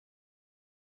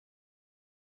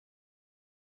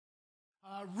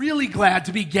Really glad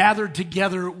to be gathered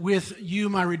together with you,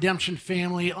 my redemption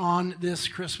family, on this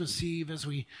Christmas Eve as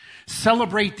we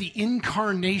celebrate the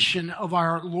incarnation of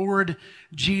our Lord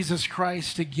Jesus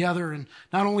Christ together. And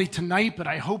not only tonight, but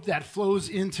I hope that flows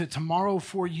into tomorrow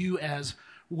for you as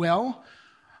well.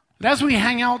 But as we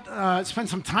hang out, spend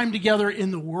some time together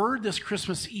in the Word this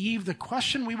Christmas Eve, the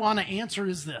question we want to answer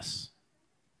is this.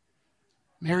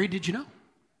 Mary, did you know?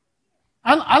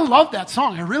 I love that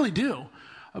song, I really do.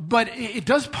 But it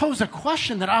does pose a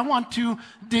question that I want to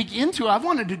dig into. I've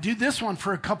wanted to do this one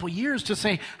for a couple years to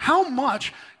say, how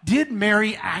much did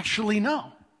Mary actually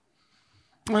know?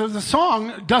 Well, the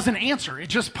song doesn't answer. It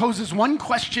just poses one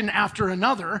question after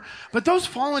another, but those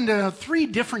fall into three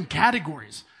different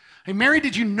categories. Hey, Mary,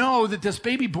 did you know that this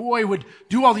baby boy would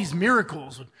do all these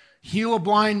miracles, would heal a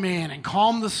blind man and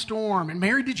calm the storm? And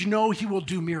Mary, did you know he will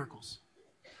do miracles?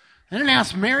 And then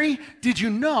ask Mary, did you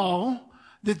know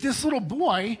that this little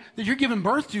boy that you're giving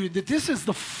birth to, that this is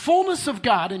the fullness of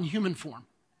God in human form?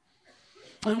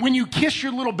 And when you kiss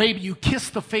your little baby, you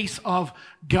kiss the face of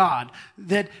God.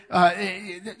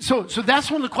 So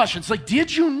that's one of the questions. Like,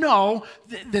 did you know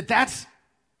that that's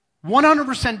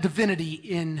 100% divinity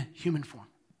in human form?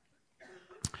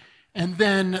 And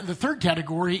then the third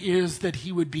category is that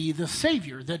he would be the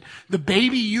Savior, that the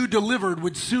baby you delivered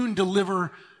would soon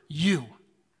deliver you.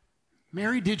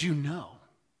 Mary, did you know?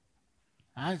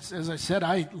 As I said,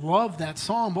 I love that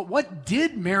song, but what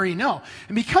did Mary know?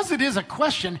 And because it is a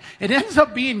question, it ends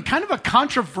up being kind of a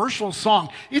controversial song.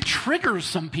 It triggers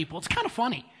some people. It's kind of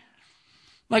funny.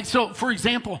 Like, so, for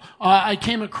example, I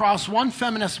came across one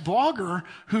feminist blogger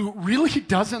who really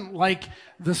doesn't like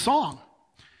the song.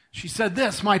 She said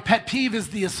this: my pet peeve is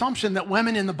the assumption that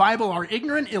women in the Bible are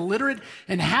ignorant, illiterate,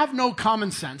 and have no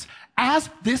common sense, as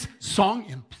this song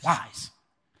implies.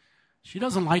 She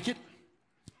doesn't like it.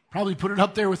 Probably put it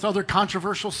up there with other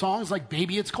controversial songs like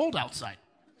Baby It's Cold Outside.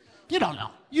 You don't know.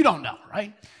 You don't know,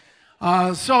 right?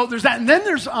 So there's that. And then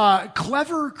there's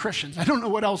clever Christians. I don't know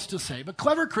what else to say, but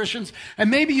clever Christians.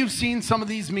 And maybe you've seen some of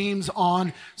these memes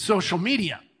on social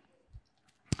media.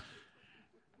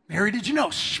 Mary, did you know?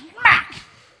 Smack!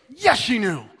 Yes, she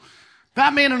knew.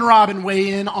 Batman and Robin weigh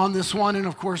in on this one, and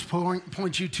of course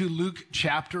point you to Luke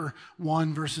chapter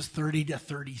 1, verses 30 to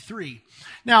 33.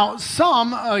 Now,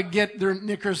 some get their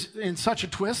knickers in such a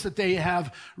twist that they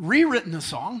have rewritten the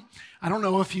song. I don't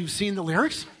know if you've seen the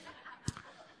lyrics.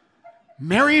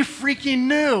 Mary freaking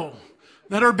knew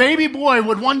that her baby boy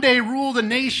would one day rule the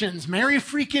nations. Mary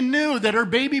freaking knew that her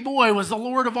baby boy was the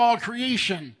Lord of all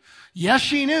creation. Yes,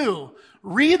 she knew.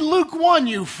 Read Luke 1,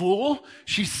 you fool.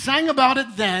 She sang about it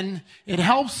then. It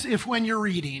helps if when you're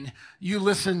reading, you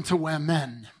listen to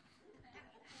women.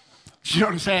 You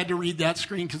notice I had to read that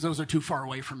screen because those are too far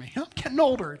away from me. I'm getting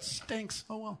older. It stinks.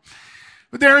 Oh, well.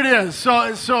 But there it is.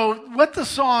 So what the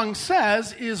song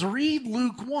says is read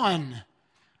Luke 1,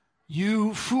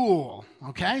 you fool.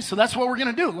 Okay? So that's what we're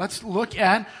going to do. Let's look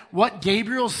at what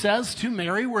Gabriel says to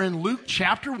Mary. We're in Luke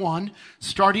chapter 1,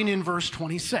 starting in verse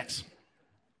 26.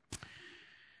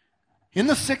 In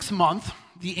the 6th month,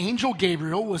 the angel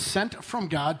Gabriel was sent from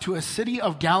God to a city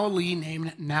of Galilee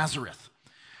named Nazareth,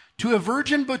 to a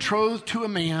virgin betrothed to a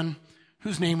man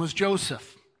whose name was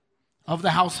Joseph, of the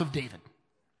house of David.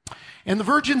 And the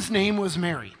virgin's name was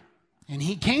Mary. And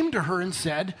he came to her and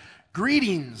said,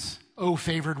 "Greetings, O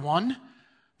favored one,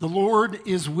 the Lord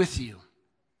is with you."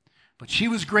 But she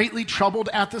was greatly troubled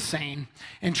at the saying,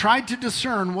 and tried to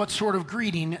discern what sort of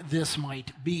greeting this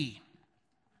might be.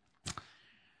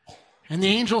 And the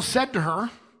angel said to her,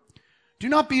 "Do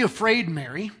not be afraid,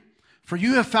 Mary, for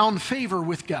you have found favor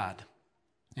with God.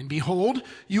 And behold,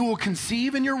 you will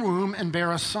conceive in your womb and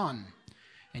bear a son,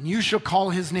 and you shall call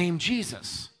his name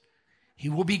Jesus. He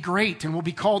will be great and will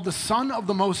be called the Son of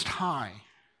the Most High.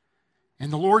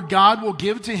 And the Lord God will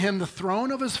give to him the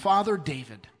throne of his father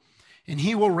David, and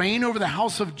he will reign over the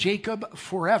house of Jacob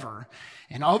forever,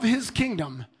 and of his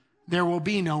kingdom there will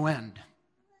be no end."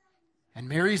 And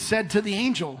Mary said to the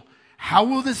angel, "How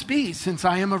will this be, since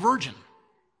I am a virgin?"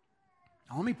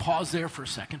 Now, let me pause there for a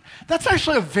second. That's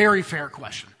actually a very fair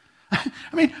question. I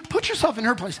mean, put yourself in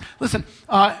her place. Listen,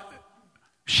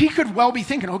 she could well be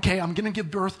thinking, okay, I'm going to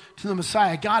give birth to the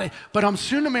Messiah. Got it. But I'm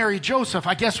soon to marry Joseph.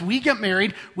 I guess we get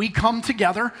married. We come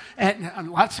together.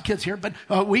 And lots of kids here, but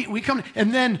we come.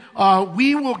 And then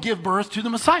we will give birth to the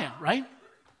Messiah, right?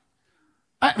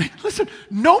 Listen,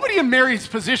 nobody in Mary's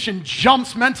position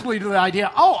jumps mentally to the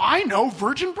idea, oh, I know,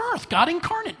 virgin birth, God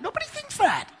incarnate. Nobody thinks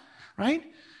that, right?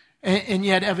 And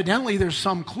yet, evidently, there's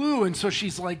some clue. And so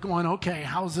she's like going, okay,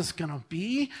 how's this going to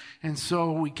be? And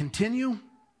so we continue.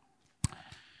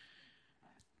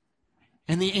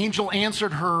 And the angel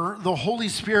answered her, "The Holy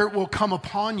Spirit will come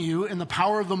upon you, and the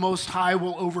power of the Most High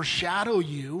will overshadow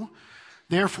you.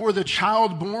 Therefore, the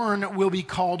child born will be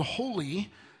called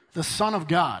Holy, the Son of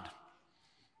God.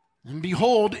 And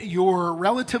behold, your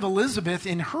relative Elizabeth,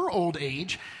 in her old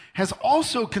age, has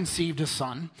also conceived a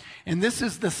son, and this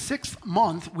is the 6th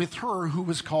month with her who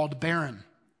was called barren.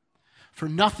 For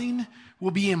nothing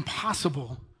will be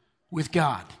impossible with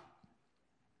God."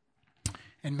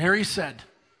 And Mary said,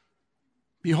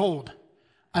 "Behold,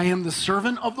 I am the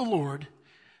servant of the Lord.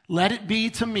 Let it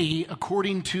be to me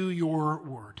according to your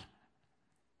word."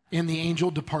 And the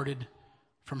angel departed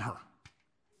from her.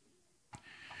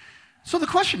 So the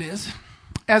question is,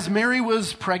 as Mary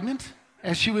was pregnant,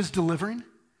 as she was delivering,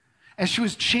 as she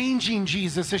was changing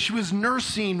Jesus, as she was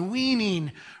nursing,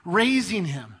 weaning, raising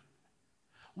him,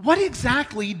 what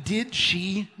exactly did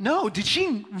she know? Did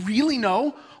she really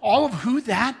know all of who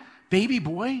that baby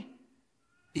boy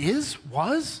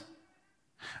was?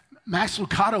 Max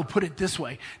Lucado put it this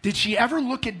way: did she ever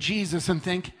look at Jesus and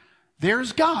think,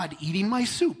 "There's God eating my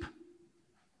soup"?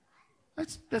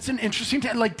 That's an interesting,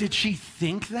 did she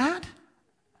think that?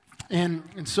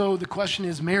 And so the question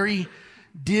is, Mary,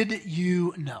 did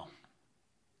you know?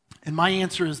 And my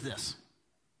answer is this: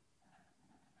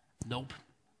 nope.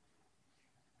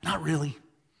 Not really.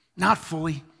 Not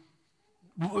fully.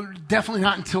 Definitely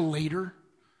not until later.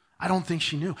 I don't think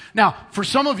she knew. Now, for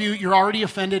some of you, you're already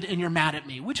offended and you're mad at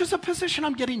me, which is a position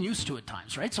I'm getting used to at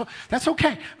times, right? So that's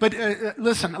okay. But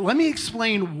listen, let me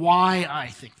explain why I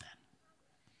think that.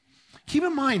 Keep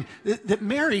in mind that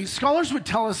Mary, scholars would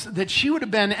tell us that she would have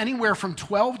been anywhere from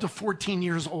 12 to 14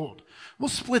 years old. We'll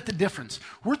split the difference.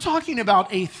 We're talking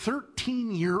about a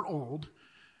 13-year-old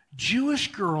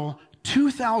Jewish girl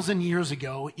 2,000 years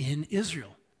ago in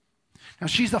Israel. Now,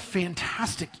 she's a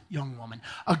fantastic young woman,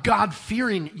 a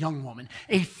God-fearing young woman,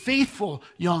 a faithful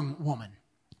young woman.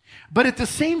 But at the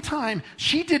same time,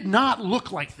 she did not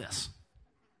look like this.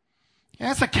 And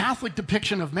that's a Catholic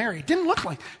depiction of Mary. It didn't look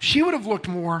like. She would have looked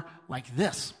more like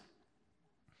this.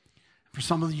 For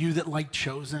some of you that like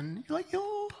Chosen, you're like,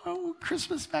 oh,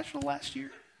 Christmas special last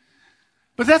year.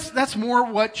 But that's more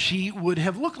what she would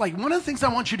have looked like. One of the things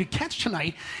I want you to catch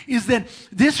tonight is that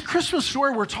this Christmas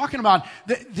story we're talking about,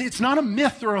 it's not a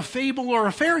myth or a fable or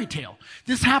a fairy tale.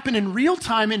 This happened in real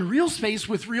time, in real space,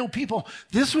 with real people.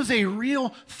 This was a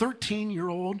real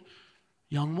 13-year-old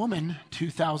young woman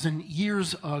 2,000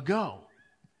 years ago.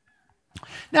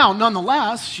 Now,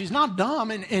 nonetheless, she's not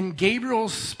dumb, and Gabriel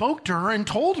spoke to her and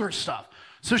told her stuff.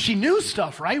 So she knew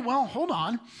stuff, right? Well, hold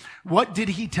on. What did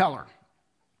he tell her?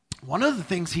 One of the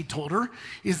things he told her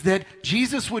is that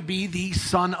Jesus would be the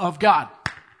Son of God.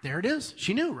 There it is.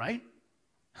 She knew, right?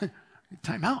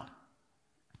 Time out.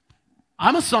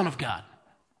 I'm a son of God.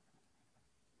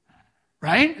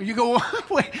 Right? You go,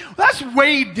 wait, that's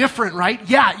way different, right?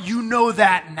 Yeah, you know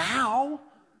that now.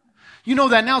 You know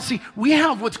that now. See, we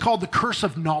have what's called the curse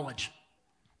of knowledge.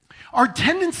 Our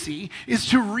tendency is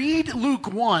to read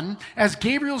Luke 1 as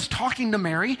Gabriel's talking to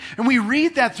Mary, and we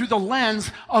read that through the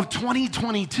lens of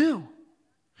 2022,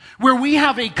 where we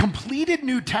have a completed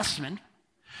New Testament.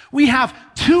 We have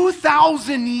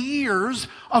 2,000 years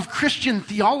of Christian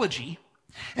theology,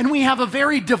 and we have a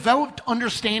very developed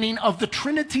understanding of the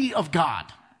Trinity of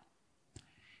God.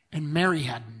 And Mary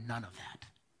had none of that.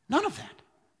 None of that.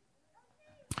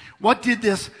 What did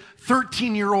this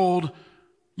 13-year-old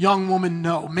young woman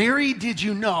know? Mary, did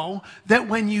you know that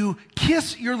when you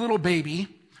kiss your little baby,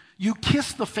 you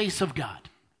kiss the face of God?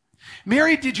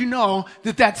 Mary, did you know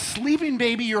that that sleeping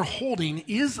baby you're holding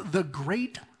is the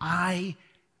great I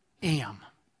am?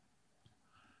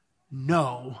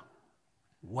 No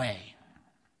way.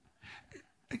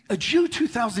 A Jew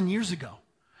 2,000 years ago,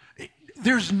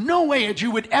 there's no way a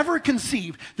Jew would ever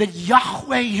conceive that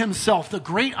Yahweh himself, the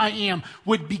great I am,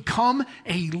 would become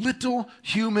a little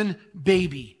human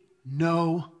baby.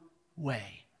 No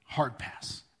way. Hard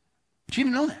pass. She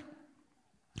didn't know that.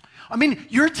 I mean,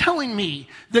 you're telling me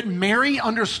that Mary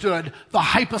understood the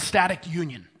hypostatic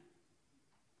union.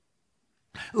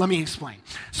 Let me explain.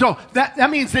 So that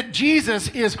means that Jesus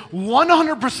is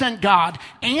 100% God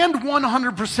and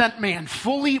 100% man,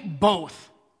 fully both.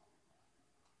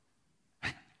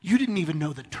 You didn't even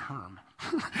know the term.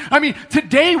 I mean,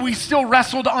 today we still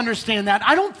wrestle to understand that.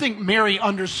 I don't think Mary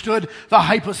understood the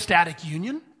hypostatic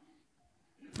union.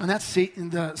 And that's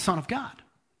the Son of God.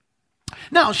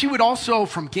 Now, she would also,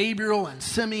 from Gabriel and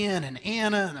Simeon and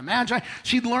Anna and the Magi,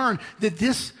 she'd learn that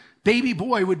this baby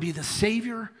boy would be the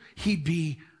Savior. He'd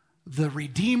be the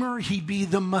Redeemer. He'd be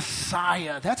the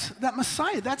Messiah. That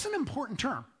Messiah, that's an important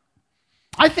term.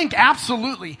 I think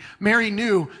absolutely Mary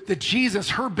knew that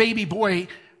Jesus, her baby boy,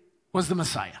 was the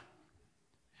Messiah.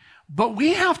 But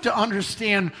we have to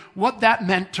understand what that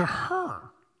meant to her.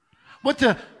 What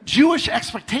the Jewish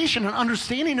expectation and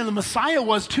understanding of the Messiah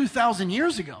was 2,000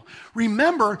 years ago.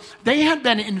 Remember, they had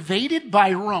been invaded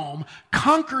by Rome,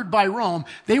 conquered by Rome.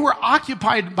 They were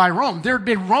occupied by Rome. There had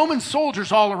been Roman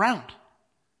soldiers all around.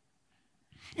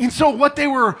 And so what they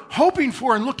were hoping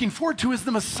for and looking forward to is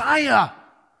the Messiah,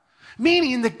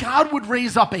 meaning that God would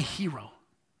raise up a hero.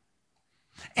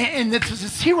 And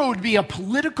this hero would be a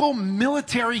political,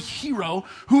 military hero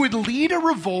who would lead a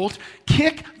revolt,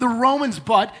 kick the Romans'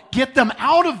 butt, get them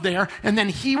out of there, and then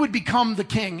he would become the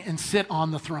king and sit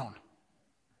on the throne.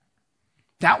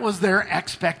 That was their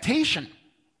expectation.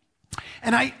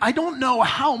 And I don't know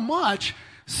how much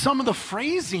some of the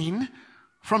phrasing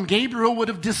from Gabriel would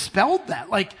have dispelled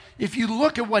that. Like, if you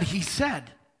look at what he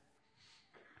said,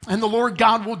 and the Lord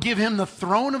God will give him the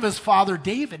throne of his father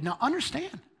David. Now,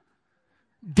 understand.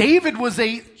 David was a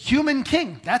human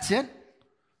king. That's it.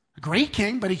 A great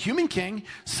king, but a human king,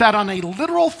 sat on a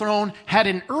literal throne, had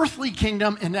an earthly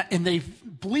kingdom, and they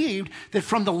believed that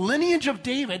from the lineage of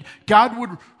David, God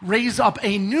would raise up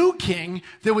a new king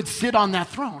that would sit on that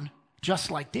throne,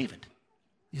 just like David.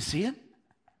 You see it?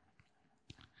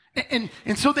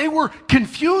 And so they were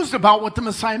confused about what the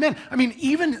Messiah meant. I mean,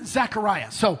 even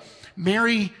Zechariah. So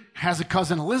Mary has a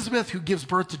cousin Elizabeth who gives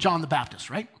birth to John the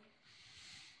Baptist, right?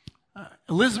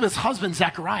 Elizabeth's husband,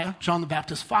 Zechariah, John the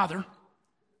Baptist's father,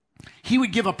 he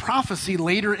would give a prophecy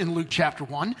later in Luke chapter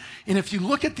 1. And if you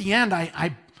look at the end,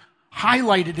 I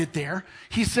highlighted it there.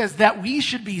 He says that we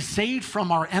should be saved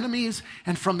from our enemies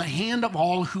and from the hand of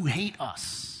all who hate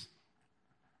us.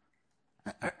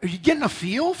 Are you getting a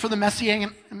feel for the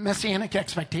messianic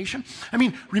expectation? I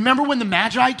mean, remember when the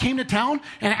Magi came to town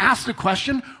and asked the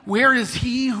question, where is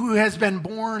he who has been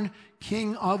born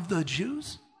King of the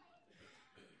Jews?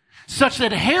 Such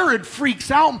that Herod freaks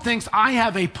out and thinks, I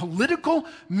have a political,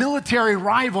 military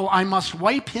rival. I must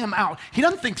wipe him out. He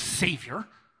doesn't think savior.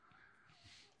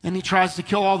 And he tries to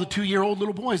kill all the 2-year-old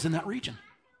little boys in that region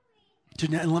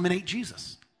to eliminate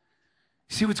Jesus.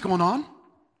 See what's going on?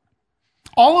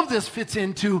 All of this fits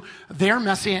into their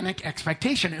messianic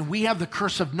expectation, and we have the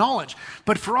curse of knowledge.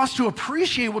 But for us to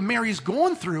appreciate what Mary's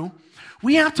going through,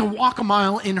 we have to walk a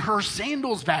mile in her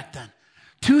sandals back then.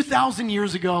 2,000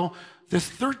 years ago, this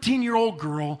 13-year-old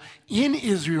girl in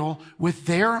Israel with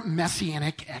their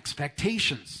messianic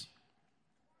expectations.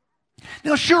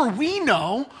 Now, sure, we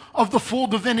know of the full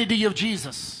divinity of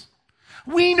Jesus.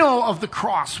 We know of the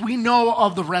cross. We know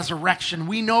of the resurrection.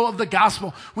 We know of the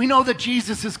gospel. We know that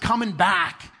Jesus is coming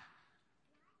back.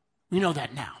 We know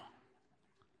that now.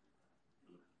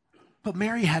 But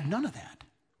Mary had none of that.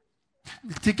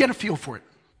 To get a feel for it,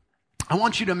 I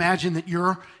want you to imagine that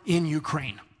you're in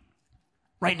Ukraine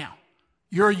right now.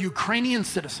 You're a Ukrainian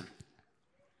citizen.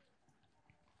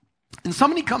 And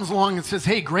somebody comes along and says,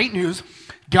 hey, great news.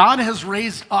 God has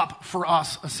raised up for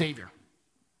us a Savior.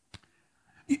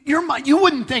 You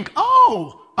wouldn't think,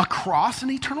 oh, a cross and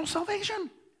eternal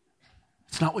salvation.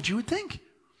 It's not what you would think.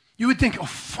 You would think, oh,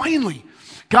 finally,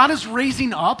 God is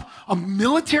raising up a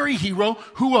military hero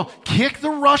who will kick the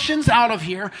Russians out of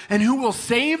here and who will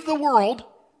save the world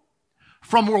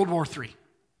from World War III.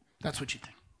 That's what you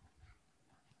think.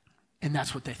 And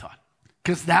that's what they thought,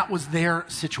 because that was their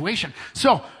situation.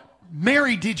 So,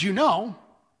 Mary, did you know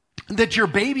that your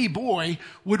baby boy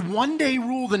would one day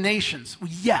rule the nations? Well,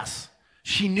 yes,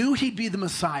 she knew he'd be the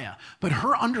Messiah, but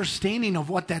her understanding of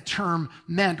what that term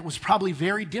meant was probably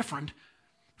very different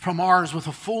from ours with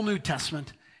a full New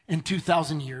Testament and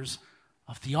 2,000 years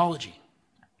of theology.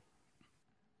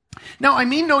 Now, I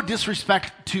mean no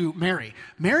disrespect to Mary.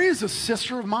 Mary is a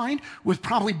sister of mine with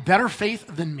probably better faith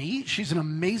than me. She's an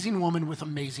amazing woman with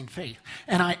amazing faith.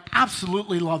 And I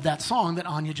absolutely love that song that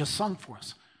Anya just sung for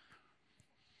us.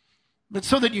 But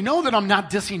so that you know that I'm not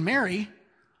dissing Mary,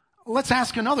 let's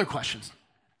ask another question.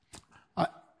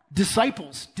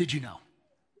 Disciples, did you know?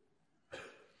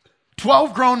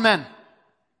 12 grown men,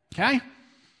 okay?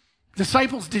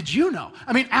 Disciples, did you know?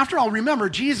 I mean, after all, remember,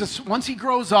 Jesus, once he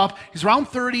grows up, he's around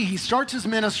 30, he starts his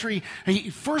ministry, and he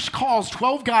first calls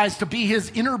 12 guys to be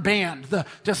his inner band, the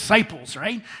disciples,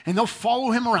 right? And they'll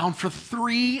follow him around for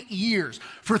 3 years.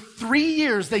 For 3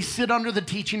 years, they sit under the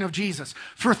teaching of Jesus.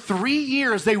 For 3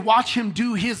 years, they watch him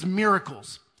do his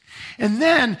miracles. And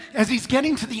then, as he's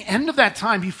getting to the end of that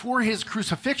time before his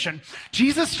crucifixion,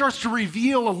 Jesus starts to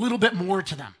reveal a little bit more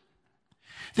to them.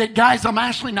 That, guys, I'm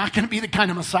actually not going to be the kind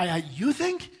of Messiah you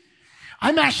think.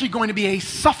 I'm actually going to be a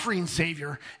suffering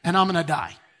Savior, and I'm going to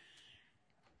die.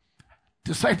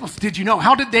 Disciples, did you know?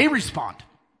 How did they respond?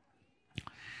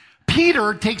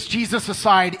 Peter takes Jesus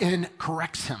aside and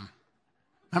corrects him.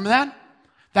 Remember that?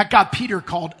 That got Peter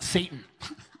called Satan.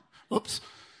 Oops.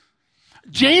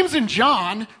 James and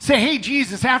John say, hey,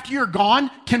 Jesus, after you're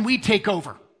gone, can we take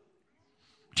over?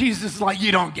 Jesus is like,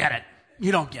 you don't get it.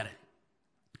 You don't get it.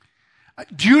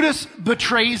 Judas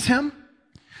betrays him.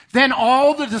 Then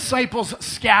all the disciples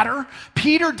scatter.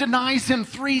 Peter denies him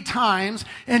 3 times,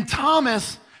 and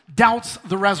Thomas doubts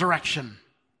the resurrection.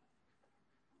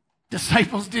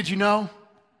 Disciples, did you know?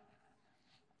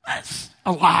 That's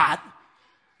a lot-ish,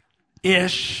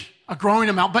 a growing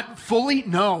amount, but fully,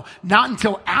 no, not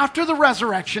until after the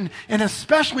resurrection, and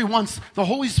especially once the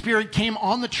Holy Spirit came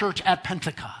on the church at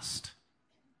Pentecost.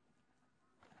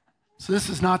 So this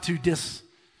is not to diss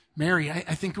Mary. I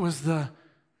think it was the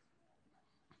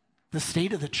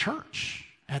state of the church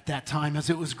at that time as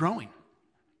it was growing.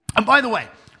 And by the way,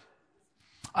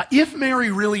 if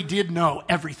Mary really did know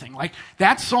everything, like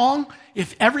that song,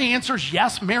 if every answer is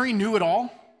yes, Mary knew it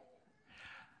all,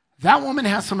 that woman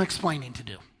has some explaining to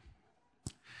do.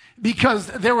 Because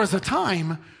there was a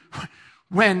time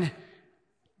when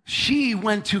she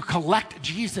went to collect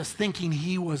Jesus thinking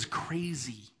he was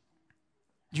crazy.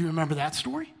 Do you remember that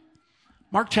story?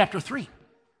 Mark chapter 3.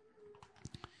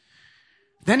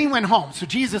 Then he went home. So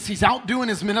Jesus, he's out doing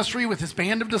his ministry with his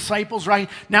band of disciples, right?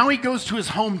 Now he goes to his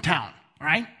hometown,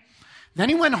 right? Then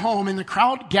he went home and the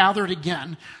crowd gathered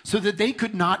again so that they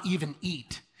could not even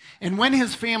eat. And when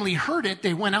his family heard it,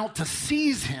 they went out to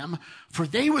seize him, for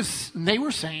they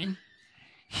were saying,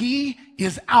 he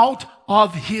is out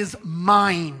of his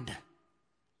mind.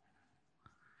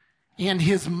 And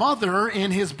his mother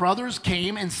and his brothers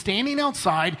came, and standing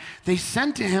outside, they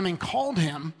sent to him and called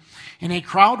him. And a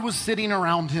crowd was sitting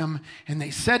around him, and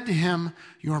they said to him,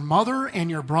 your mother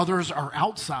and your brothers are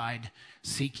outside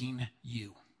seeking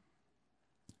you.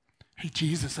 Hey,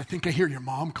 Jesus, I think I hear your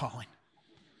mom calling.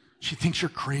 She thinks you're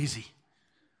crazy.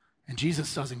 And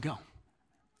Jesus doesn't go.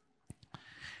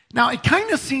 Now, it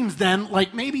kind of seems then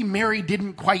like maybe Mary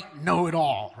didn't quite know it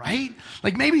all, right?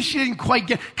 Like maybe she didn't quite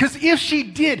get, because if she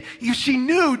did, if she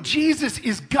knew Jesus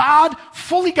is God,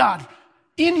 fully God,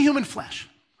 in human flesh,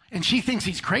 and she thinks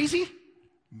he's crazy,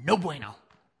 no bueno.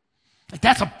 Like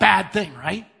that's a bad thing,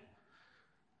 right?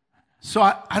 So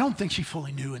I don't think she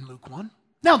fully knew in Luke 1.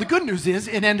 Now, the good news is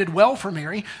it ended well for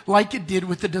Mary, like it did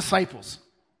with the disciples.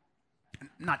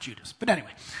 Not Judas, but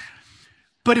anyway.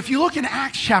 But if you look in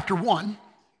Acts chapter 1,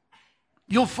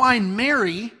 you'll find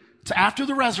Mary, after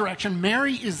the resurrection,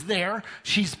 Mary is there.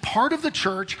 She's part of the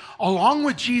church, along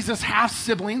with Jesus'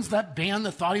 half-siblings, that band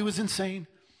that thought he was insane.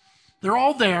 They're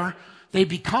all there. They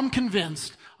become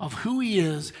convinced of who he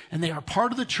is, and they are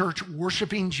part of the church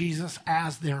worshiping Jesus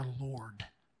as their Lord.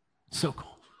 So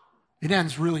cool. It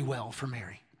ends really well for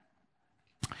Mary.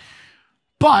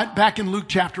 But back in Luke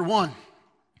chapter 1,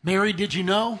 Mary, did you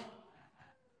know?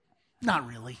 Not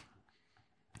really.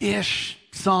 Ish,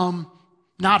 some,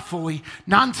 not fully.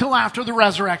 Not until after the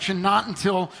resurrection, not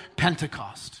until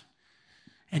Pentecost.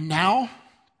 And now,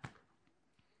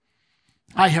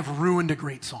 I have ruined a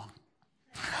great song.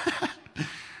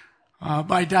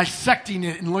 By dissecting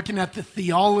it and looking at the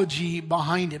theology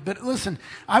behind it. But listen,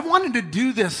 I wanted to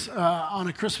do this on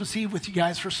a Christmas Eve with you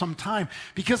guys for some time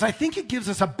because I think it gives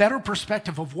us a better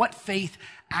perspective of what faith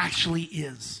actually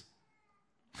is.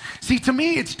 See, to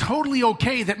me, it's totally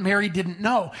okay that Mary didn't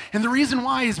know. And the reason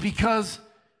why is because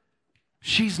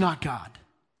she's not God.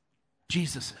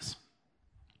 Jesus is.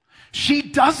 She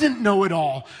doesn't know it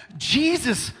all.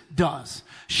 Jesus does.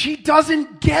 She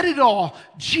doesn't get it all.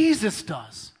 Jesus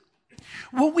does.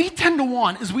 What we tend to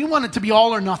want is we want it to be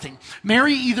all or nothing.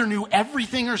 Mary either knew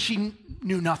everything or she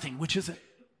knew nothing. Which is it?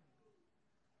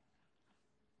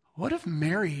 What if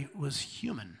Mary was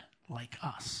human like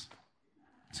us?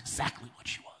 That's exactly what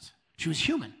she was. She was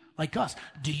human like us.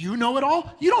 Do you know it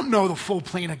all? You don't know the full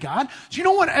plan of God. Do you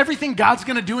know what everything God's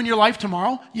going to do in your life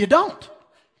tomorrow? You don't.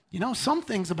 You know some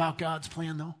things about God's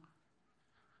plan, though.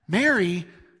 Mary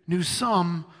knew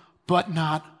some, but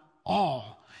not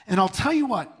all. And I'll tell you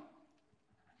what.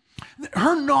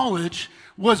 Her knowledge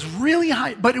was really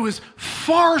high, but it was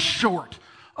far short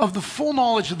of the full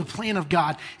knowledge of the plan of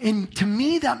God. And to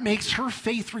me, that makes her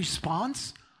faith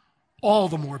response all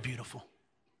the more beautiful.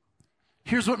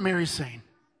 Here's what Mary's saying.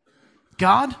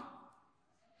 God,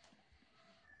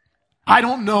 I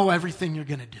don't know everything you're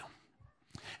going to do.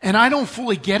 And I don't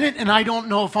fully get it, and I don't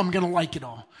know if I'm going to like it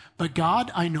all. But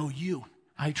God, I know you.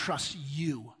 I trust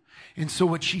you. And so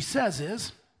what she says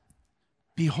is,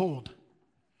 behold,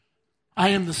 I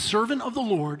am the servant of the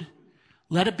Lord.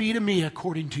 Let it be to me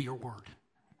according to your word.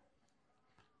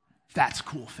 That's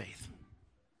cool faith.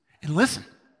 And listen,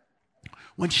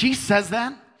 when she says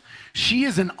that, she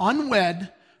is an unwed,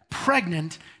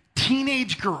 pregnant,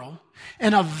 teenage girl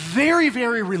in a very,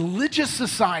 very religious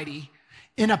society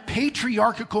in a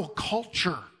patriarchal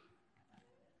culture.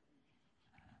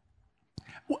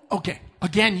 Okay,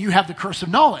 again, you have the curse of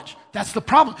knowledge. That's the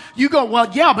problem. You go, well,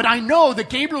 yeah, but I know that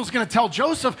Gabriel's going to tell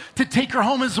Joseph to take her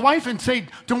home as his wife and say,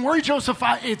 don't worry, Joseph,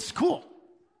 it's cool.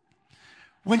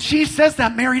 When she says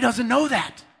that, Mary doesn't know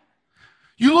that.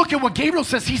 You look at what Gabriel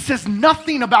says. He says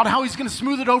nothing about how he's going to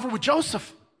smooth it over with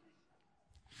Joseph.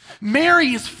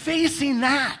 Mary is facing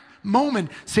that moment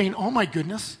saying, oh my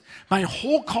goodness, my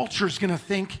whole culture is going to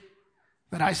think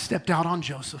that I stepped out on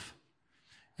Joseph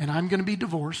and I'm going to be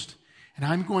divorced. And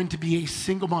I'm going to be a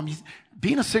single mom.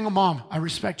 Being a single mom, I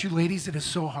respect you ladies, it is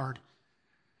so hard.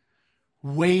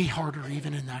 Way harder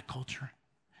even in that culture.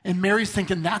 And Mary's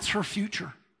thinking that's her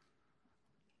future.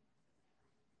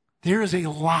 There is a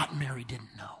lot Mary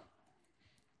didn't know.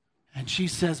 And she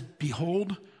says,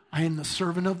 behold, I am the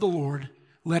servant of the Lord.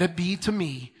 Let it be to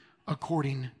me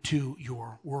according to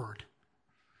your word.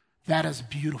 That is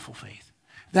beautiful faith.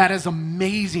 That is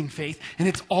amazing faith. And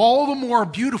it's all the more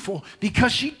beautiful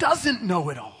because she doesn't know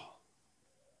it all.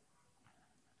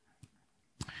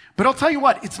 But I'll tell you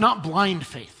what, it's not blind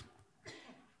faith.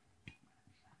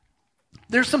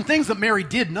 There's some things that Mary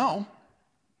did know.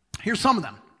 Here's some of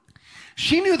them.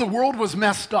 She knew the world was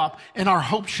messed up and our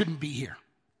hope shouldn't be here.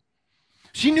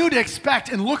 She knew to expect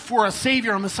and look for a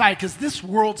Savior, a Messiah, because this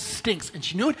world stinks. And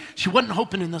she knew it. She wasn't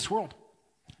hoping in this world.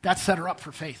 That set her up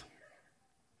for faith.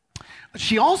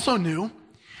 She also knew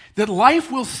that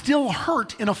life will still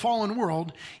hurt in a fallen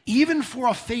world, even for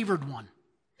a favored one.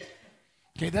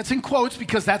 Okay, that's in quotes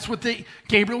because that's what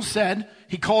Gabriel said.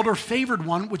 He called her favored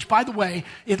one, which, by the way,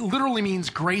 it literally means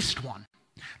graced one.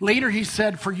 Later he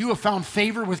said, for you have found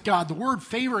favor with God. The word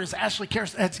favor is actually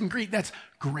charis. That's in Greek. That's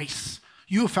grace.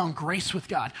 You have found grace with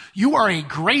God. You are a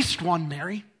graced one,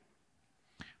 Mary.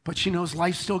 But she knows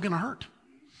life's still going to hurt.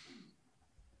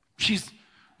 She's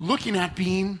looking at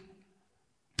being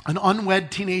an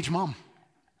unwed teenage mom.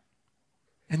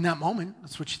 In that moment,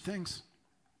 that's what she thinks.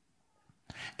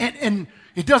 And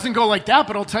it doesn't go like that,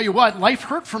 but I'll tell you what, life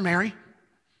hurt for Mary.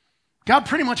 God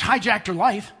pretty much hijacked her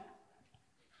life.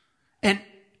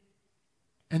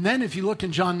 And then if you look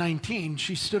in John 19,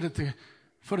 she stood at the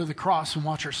foot of the cross and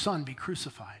watched her son be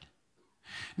crucified.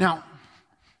 Now,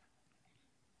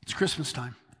 it's Christmas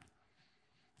time.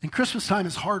 And Christmas time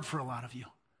is hard for a lot of you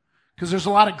because there's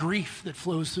a lot of grief that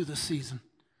flows through this season.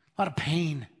 A lot of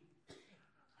pain.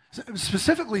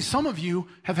 Specifically, some of you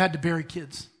have had to bury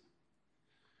kids.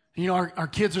 You know, our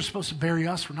kids are supposed to bury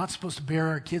us. We're not supposed to bury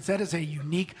our kids. That is a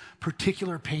unique,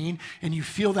 particular pain, and you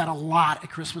feel that a lot at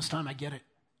Christmas time. I get it.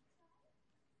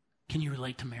 Can you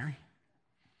relate to Mary?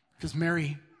 Because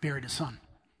Mary buried a son.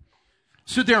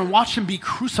 Stood there and watched him be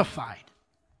crucified.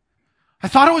 I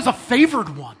thought it was a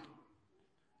favored one.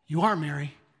 You are,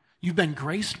 Mary. You've been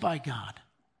graced by God.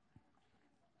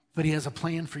 But he has a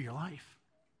plan for your life.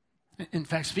 In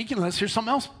fact, speaking of this, here's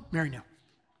something else Mary knew.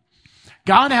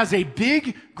 God has a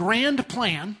big, grand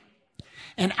plan,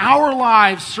 and our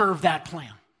lives serve that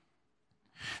plan.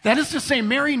 That is to say,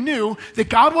 Mary knew that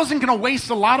God wasn't going to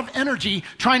waste a lot of energy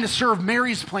trying to serve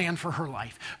Mary's plan for her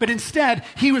life. But instead,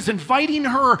 he was inviting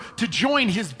her to join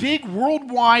his big,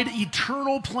 worldwide,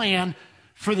 eternal plan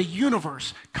for the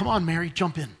universe. Come on, Mary,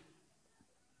 jump in.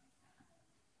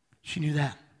 She knew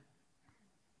that.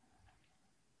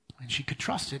 And she could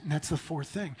trust it, and that's the fourth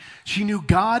thing. She knew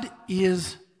God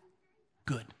is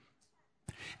good.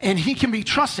 And he can be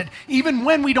trusted, even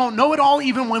when we don't know it all,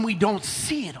 even when we don't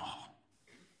see it all.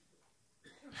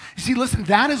 You see, listen,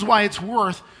 that is why it's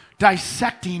worth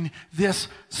dissecting this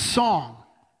song.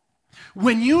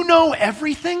 When you know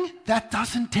everything, that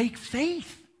doesn't take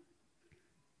faith.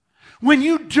 When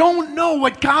you don't know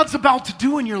what God's about to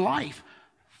do in your life,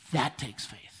 that takes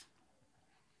faith.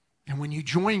 And when you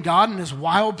join God in his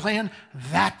wild plan,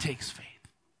 that takes faith.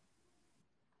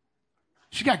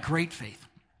 She got great faith.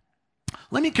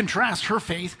 Let me contrast her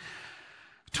faith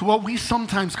to what we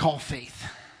sometimes call faith.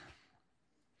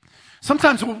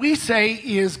 Sometimes what we say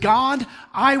is, God,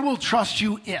 I will trust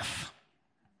you if.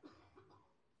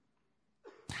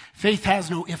 Faith has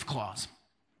no if clause.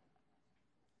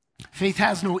 Faith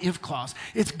has no if clause.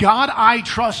 It's God, I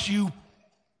trust you,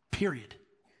 period.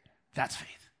 That's faith.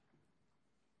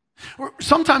 Or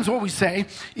sometimes what we say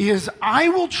is, I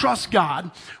will trust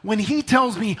God when he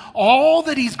tells me all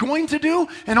that he's going to do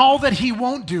and all that he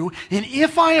won't do. And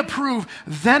if I approve,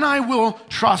 then I will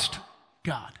trust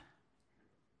God.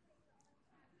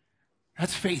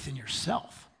 That's faith in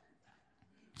yourself.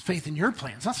 It's faith in your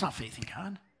plans. That's not faith in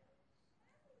God.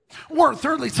 Or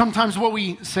thirdly, sometimes what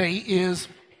we say is,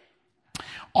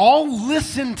 I'll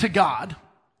listen to God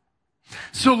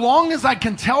So long as I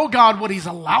can tell God what he's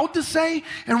allowed to say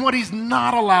and what he's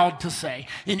not allowed to say.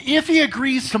 And if he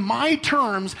agrees to my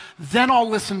terms, then I'll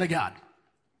listen to God.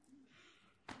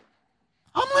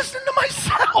 I'm listening to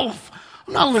myself.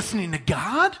 I'm not listening to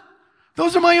God.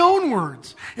 Those are my own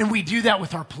words. And we do that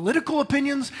with our political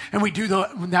opinions, and we do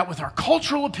that with our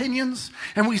cultural opinions,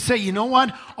 and we say, you know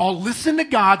what? I'll listen to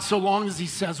God so long as he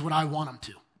says what I want him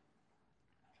to.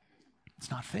 It's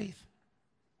not faith.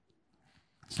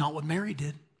 It's not what Mary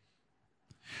did.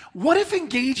 What if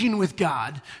engaging with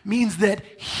God means that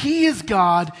he is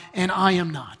God and I am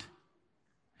not?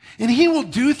 And he will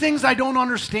do things I don't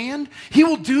understand. He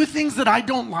will do things that I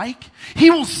don't like. He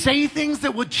will say things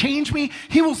that would change me.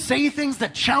 He will say things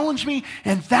that challenge me,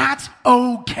 and that's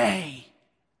okay.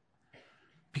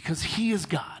 Because he is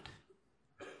God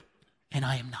and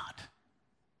I am not.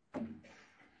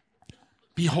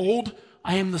 Behold,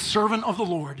 I am the servant of the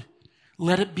Lord.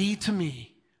 Let it be to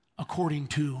me according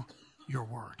to your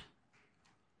word.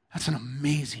 That's an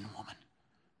amazing woman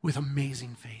with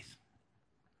amazing faith.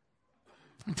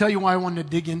 I'll tell you why I wanted to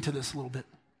dig into this a little bit.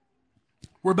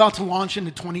 We're about to launch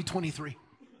into 2023.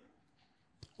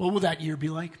 What will that year be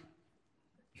like?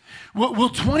 Will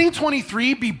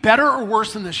 2023 be better or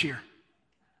worse than this year?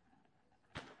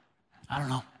 I don't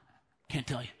know. Can't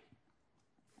tell you.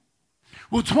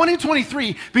 Will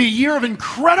 2023 be a year of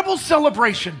incredible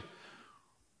celebration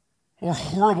or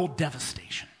horrible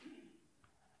devastation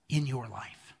in your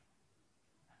life?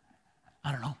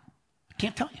 I don't know. I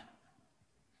can't tell you.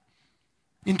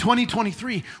 In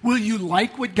 2023, will you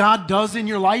like what God does in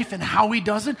your life and how he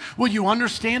does it? Will you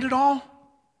understand it all?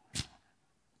 I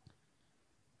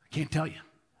can't tell you.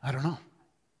 I don't know.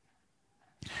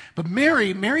 But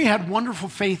Mary had wonderful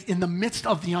faith in the midst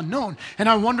of the unknown. And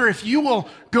I wonder if you will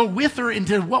go with her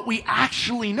into what we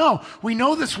actually know. We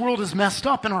know this world is messed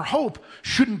up and our hope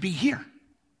shouldn't be here.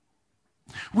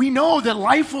 We know that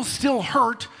life will still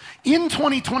hurt in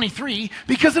 2023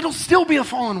 because it'll still be a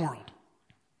fallen world.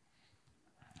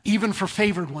 Even for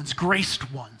favored ones,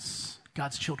 graced ones,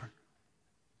 God's children.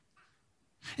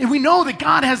 And we know that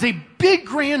God has a big,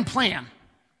 grand plan.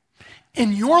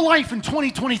 And your life in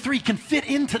 2023 can fit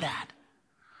into that.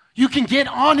 You can get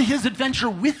on his adventure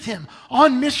with him,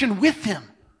 on mission with him.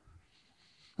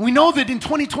 We know that in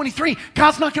 2023,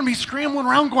 God's not going to be scrambling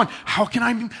around going, how can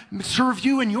I serve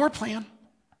you in your plan?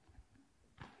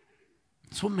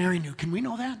 That's what Mary knew. Can we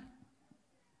know that?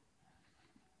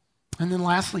 And then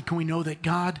lastly, can we know that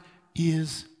God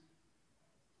is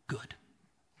good?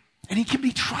 And he can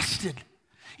be trusted,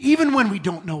 even when we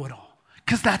don't know it all,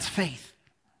 because that's faith.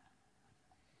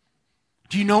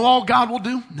 Do you know all God will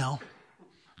do? No.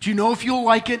 Do you know if you'll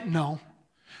like it? No.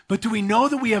 But do we know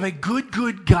that we have a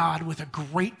good God with a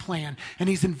great plan, and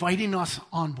he's inviting us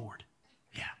on board?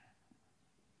 Yeah.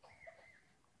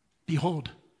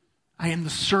 Behold, I am the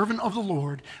servant of the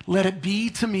Lord. Let it be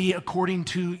to me according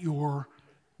to your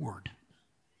word.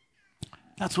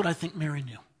 That's what I think Mary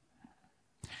knew.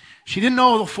 She didn't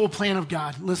know the full plan of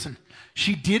God. Listen,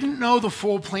 she didn't know the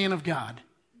full plan of God.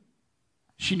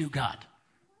 She knew God.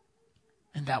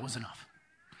 And that was enough.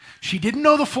 She didn't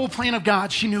know the full plan of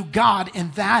God. She knew God,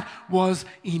 and that was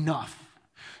enough.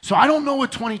 So I don't know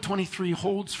what 2023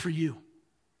 holds for you.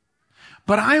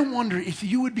 But I wonder if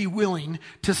you would be willing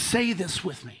to say this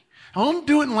with me. I don't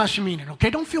do it unless you mean it, okay?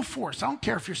 Don't feel forced. I don't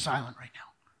care if you're silent right now.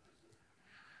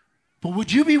 But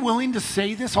would you be willing to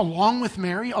say this along with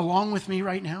Mary, along with me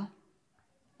right now?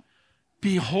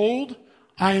 Behold,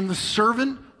 I am the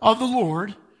servant of the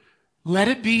Lord. Let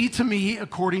it be to me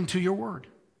according to your word.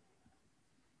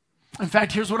 In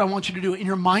fact, here's what I want you to do. In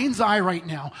your mind's eye right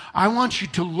now, I want you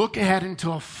to look ahead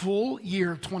into a full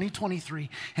year of 2023,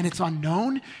 and it's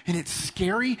unknown, and it's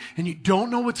scary, and you don't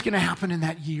know what's going to happen in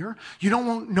that year. You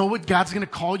don't know what God's going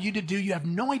to call you to do. You have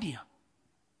no idea.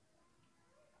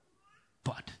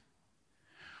 But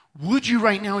would you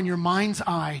right now in your mind's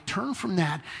eye turn from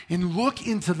that and look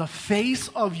into the face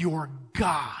of your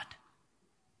God?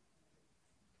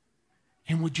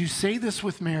 And would you say this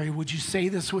with Mary? Would you say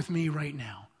this with me right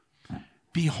now?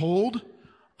 Behold,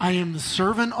 I am the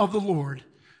servant of the Lord.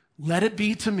 Let it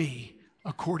be to me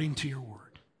according to your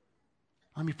word.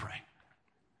 Let me pray.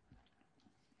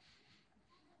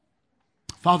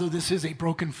 Father, this is a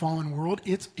broken, fallen world.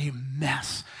 It's a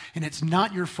mess, and it's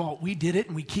not your fault. We did it,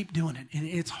 and we keep doing it, and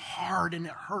it's hard, and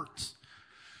it hurts.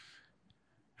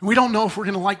 And we don't know if we're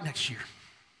going to like next year,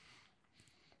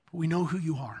 but we know who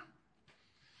you are.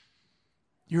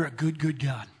 You're a good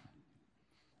God,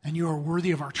 and you are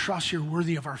worthy of our trust. You're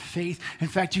worthy of our faith. In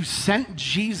fact, you sent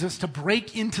Jesus to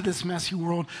break into this messy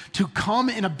world, to come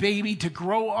in a baby, to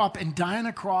grow up and die on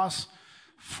a cross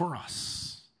for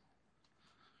us.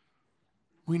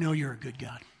 We know you're a good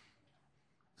God.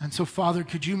 And so, Father,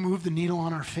 could you move the needle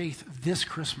on our faith this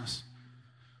Christmas?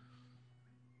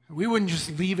 We wouldn't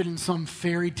just leave it in some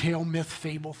fairy tale, myth,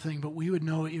 fable thing, but we would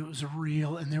know it was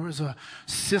real. And there was a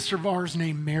sister of ours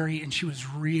named Mary, and she was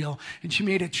real. And she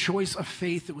made a choice of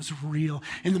faith that was real.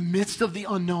 In the midst of the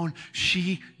unknown,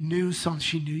 she knew something.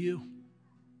 She knew you.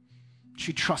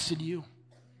 She trusted you.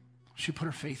 She put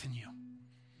her faith in you.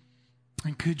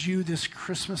 And could you, this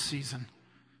Christmas season,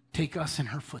 take us in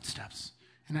her footsteps?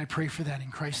 And I pray for that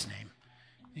in Christ's name.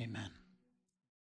 Amen.